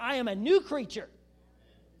 because I am a new creature.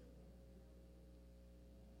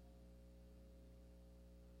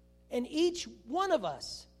 And each one of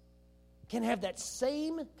us can have that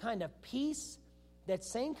same kind of peace, that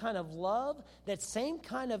same kind of love, that same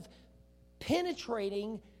kind of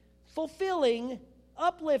penetrating, fulfilling,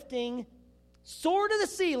 uplifting, soar to the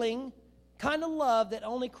ceiling kind of love that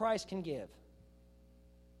only Christ can give.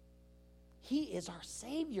 He is our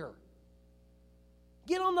Savior.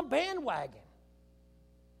 Get on the bandwagon.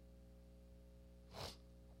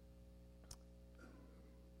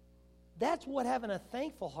 That's what having a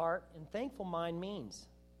thankful heart and thankful mind means.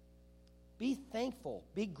 Be thankful.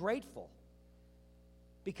 Be grateful.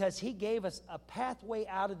 Because he gave us a pathway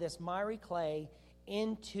out of this miry clay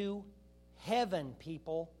into heaven,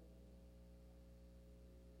 people.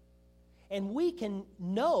 And we can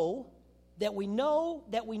know that we know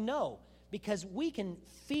that we know, because we can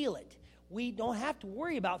feel it. We don't have to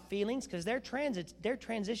worry about feelings because they're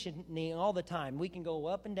transitioning all the time. We can go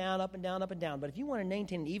up and down, up and down, up and down. But if you want to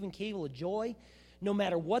maintain an even keel of joy, no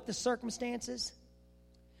matter what the circumstances,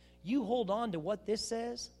 you hold on to what this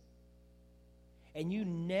says, and you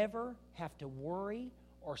never have to worry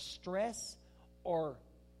or stress or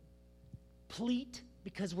pleat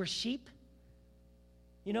because we're sheep.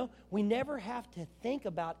 You know, we never have to think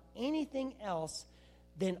about anything else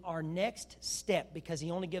than our next step, because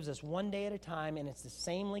he only gives us one day at a time, and it's the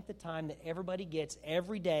same length of time that everybody gets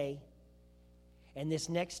every day. And this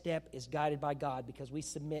next step is guided by God, because we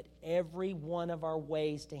submit every one of our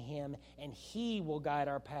ways to him, and he will guide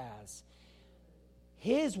our paths.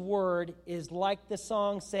 His word is, like the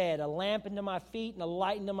song said, a lamp unto my feet and a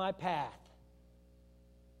light unto my path.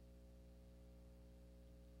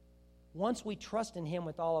 Once we trust in Him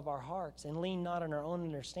with all of our hearts and lean not on our own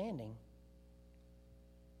understanding,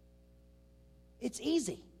 it's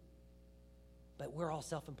easy. But we're all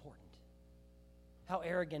self-important. How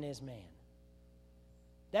arrogant is man?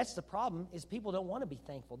 That's the problem, is people don't want to be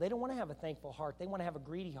thankful. They don't want to have a thankful heart. They want to have a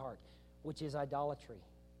greedy heart, which is idolatry.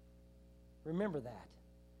 Remember that.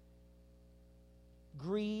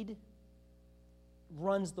 Greed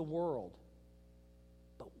runs the world,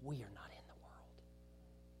 but we are not in the world.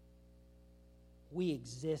 We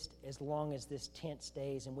exist as long as this tent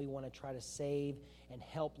stays, and we want to try to save and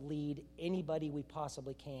help lead anybody we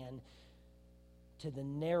possibly can to the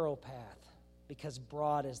narrow path, because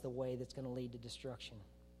broad is the way that's going to lead to destruction.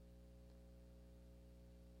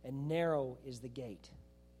 And narrow is the gate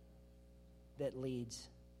that leads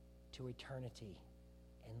to eternity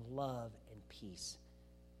and love and peace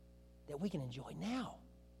that we can enjoy now.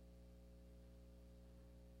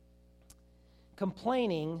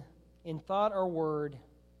 Complaining in thought or word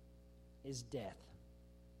is death.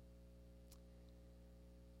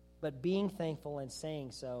 But being thankful and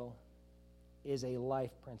saying so is a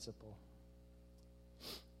life principle.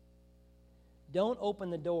 Don't open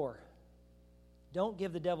the door. Don't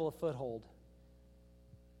give the devil a foothold.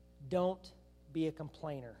 Don't be a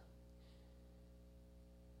complainer.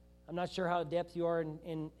 I'm not sure how adept you are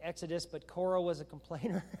in Exodus, but Korah was a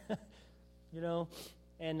complainer,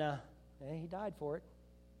 and he died for it.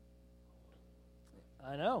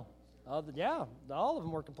 I know. All of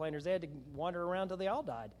them were complainers. They had to wander around till they all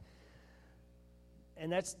died. And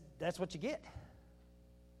that's what you get.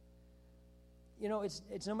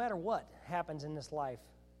 It's no matter what happens in this life.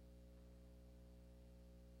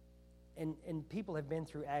 And people have been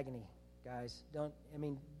through agony, guys.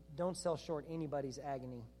 Don't sell short anybody's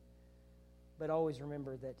agony. But always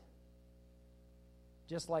remember that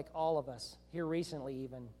just like all of us, here recently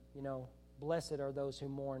even, blessed are those who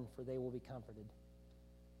mourn, for they will be comforted.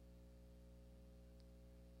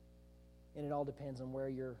 And it all depends on where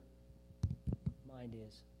your mind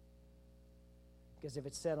is. Because if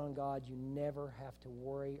it's set on God, you never have to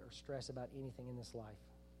worry or stress about anything in this life.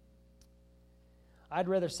 I'd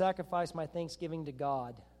rather sacrifice my thanksgiving to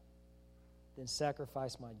God than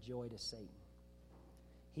sacrifice my joy to Satan.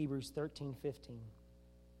 Hebrews 13:15.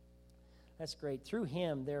 That's great. Through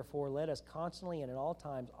Him, therefore, let us constantly and at all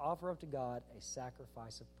times offer up to God a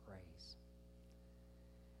sacrifice of praise,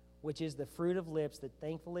 which is the fruit of lips that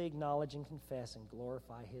thankfully acknowledge and confess and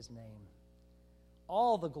glorify His name.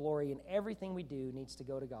 All the glory in everything we do needs to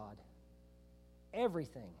go to God.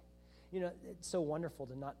 Everything. It's so wonderful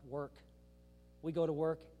to not work. We go to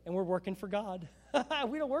work and we're working for God.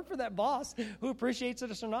 We don't work for that boss who appreciates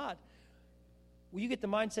us or not. Well, you get the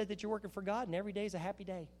mindset that you're working for God, and every day is a happy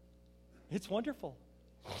day. It's wonderful.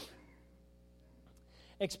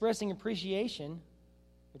 Expressing appreciation,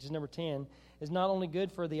 which is number 10, is not only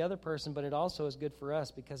good for the other person, but it also is good for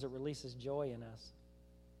us because it releases joy in us.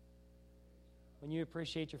 When you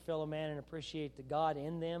appreciate your fellow man and appreciate the God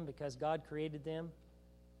in them because God created them,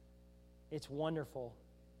 it's wonderful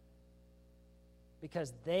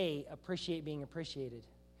because they appreciate being appreciated.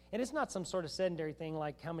 And it's not some sort of sedentary thing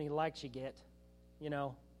like how many likes you get,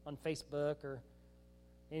 on Facebook or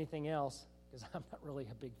anything else, because I'm not really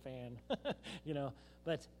a big fan,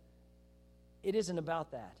 But it isn't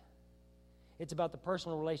about that. It's about the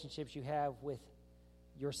personal relationships you have with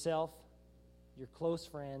yourself, your close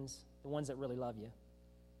friends, the ones that really love you,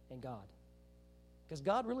 and God. Because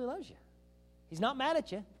God really loves you. He's not mad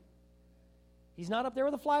at you. He's not up there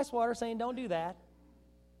with a fly swatter saying, don't do that.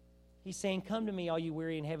 He's saying, come to me, all you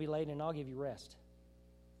weary and heavy laden, and I'll give you rest.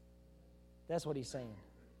 That's what He's saying.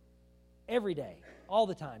 Every day, all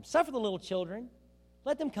the time. Suffer the little children.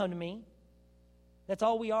 Let them come to me. That's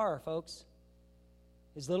all we are, folks,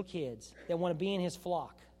 is little kids that want to be in His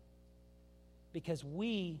flock. Because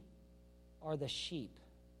we are the sheep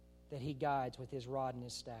that He guides with His rod and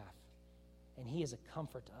His staff. And He is a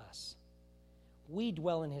comfort to us. We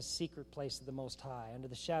dwell in His secret place of the Most High, under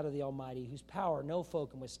the shadow of the Almighty, whose power no foe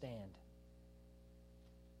can withstand.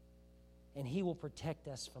 And He will protect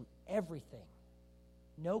us from everything.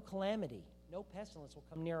 No calamity, no pestilence will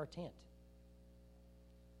come near our tent.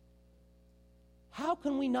 How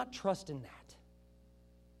can we not trust in that?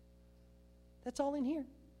 That's all in here.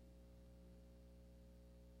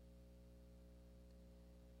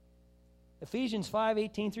 Ephesians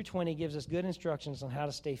 5:18-20 gives us good instructions on how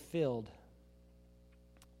to stay filled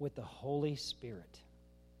with the Holy Spirit.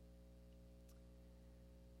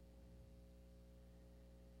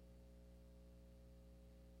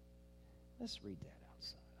 Let's read that out.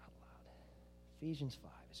 Ephesians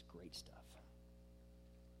 5 is great stuff.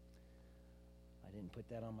 I didn't put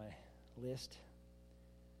that on my list,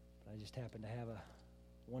 but I just happen to have a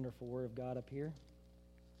wonderful Word of God up here.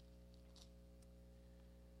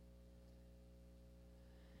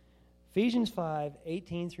 Ephesians 5,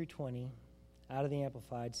 18 through 20, out of the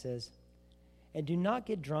Amplified, says, "And do not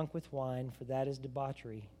get drunk with wine, for that is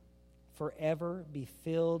debauchery. Forever be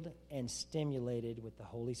filled and stimulated with the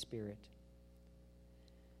Holy Spirit.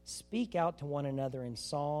 Speak out to one another in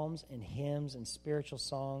psalms and hymns and spiritual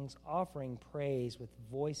songs, offering praise with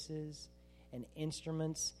voices and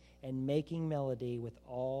instruments, and making melody with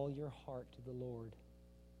all your heart to the Lord.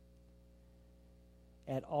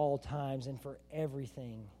 At all times and for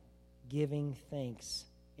everything, giving thanks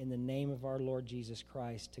in the name of our Lord Jesus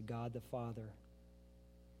Christ to God the Father,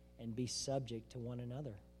 and be subject to one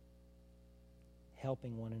another,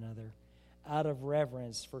 helping one another out of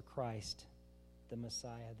reverence for Christ, the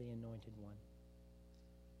Messiah, the Anointed One."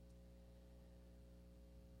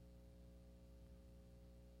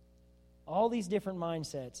 All these different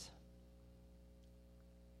mindsets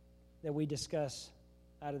that we discuss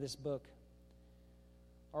out of this book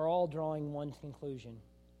are all drawing one conclusion: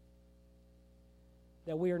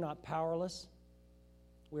 that we are not powerless,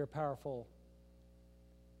 we are powerful.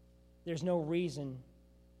 There's no reason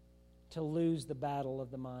to lose the battle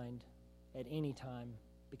of the mind at any time,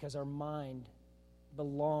 because our mind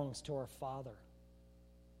belongs to our Father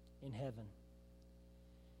in heaven.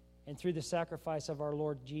 And through the sacrifice of our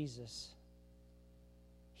Lord Jesus,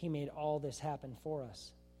 He made all this happen for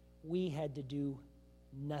us. We had to do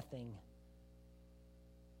nothing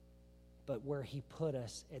but where He put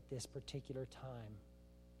us at this particular time,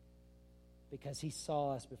 because He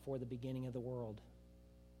saw us before the beginning of the world.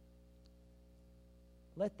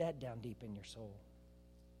 Let that down deep in your soul.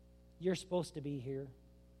 You're supposed to be here.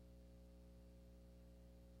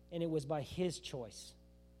 And it was by His choice,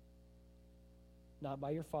 not by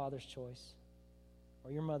your father's choice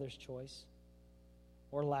or your mother's choice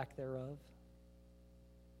or lack thereof.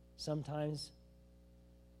 Sometimes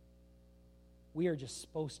we are just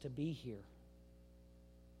supposed to be here.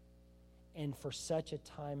 And for such a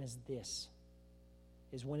time as this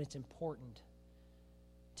is when it's important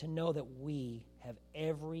to know that we have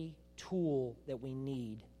every tool that we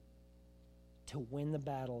need to win the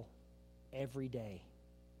battle every day.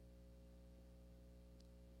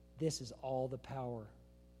 This is all the power,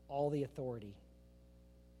 all the authority,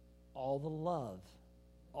 all the love,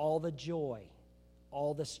 all the joy,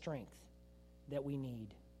 all the strength that we need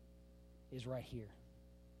is right here.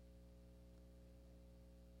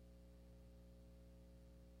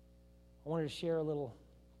 I wanted to share a little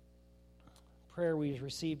prayer we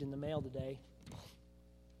received in the mail today.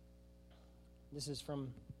 This is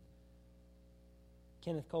from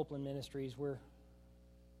Kenneth Copeland Ministries. We're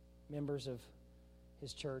members of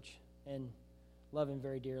his church and love him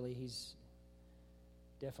very dearly. He's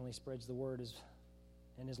definitely spreads the word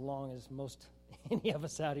as long as most any of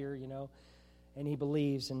us out here, and he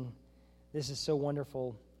believes, and this is so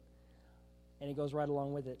wonderful. And it goes right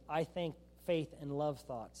along with it. I think, faith, and love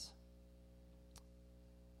thoughts.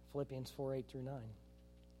 Philippians 4:8 through 9.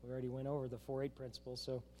 We already went over the 4:8 principle.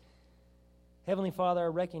 So, Heavenly Father, I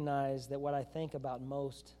recognize that what I think about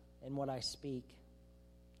most and what I speak,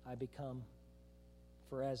 I become.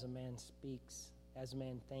 For as a man speaks, as a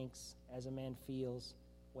man thinks, as a man feels,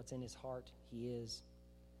 what's in his heart, he is.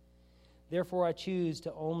 Therefore, I choose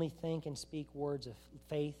to only think and speak words of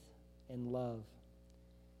faith and love.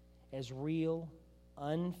 As real,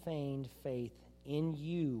 unfeigned faith in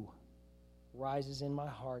you rises in my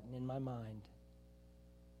heart and in my mind,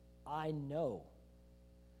 I know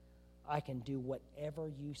I can do whatever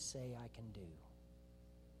you say I can do,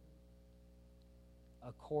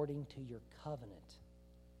 according to your covenant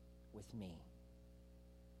with me.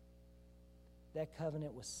 That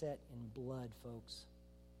covenant was set in blood, folks.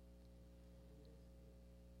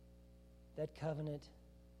 That covenant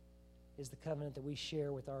is the covenant that we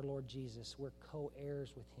share with our Lord Jesus. We're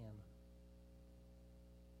co-heirs with Him.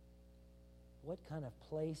 What kind of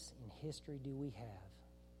place in history do we have?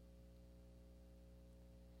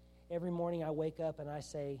 Every morning I wake up and I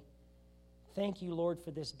say, thank you, Lord,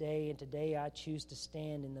 for this day, and today I choose to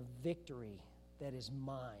stand in the victory that is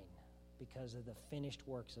mine because of the finished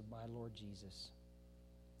works of my Lord Jesus.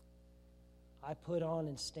 I put on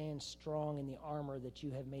and stand strong in the armor that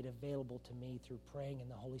you have made available to me through praying in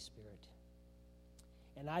the Holy Spirit.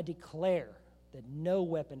 And I declare that no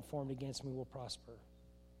weapon formed against me will prosper.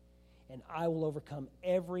 And I will overcome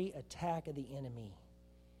every attack of the enemy.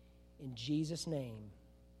 In Jesus' name,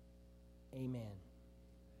 amen.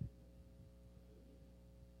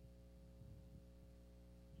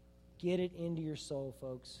 Get it into your soul,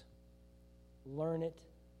 folks. Learn it,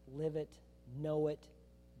 live it, know it,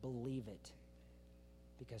 believe it.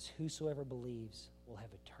 Because whosoever believes will have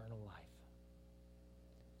eternal life.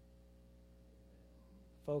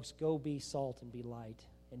 Folks, go be salt and be light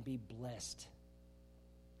and be blessed.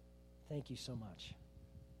 Thank you so much.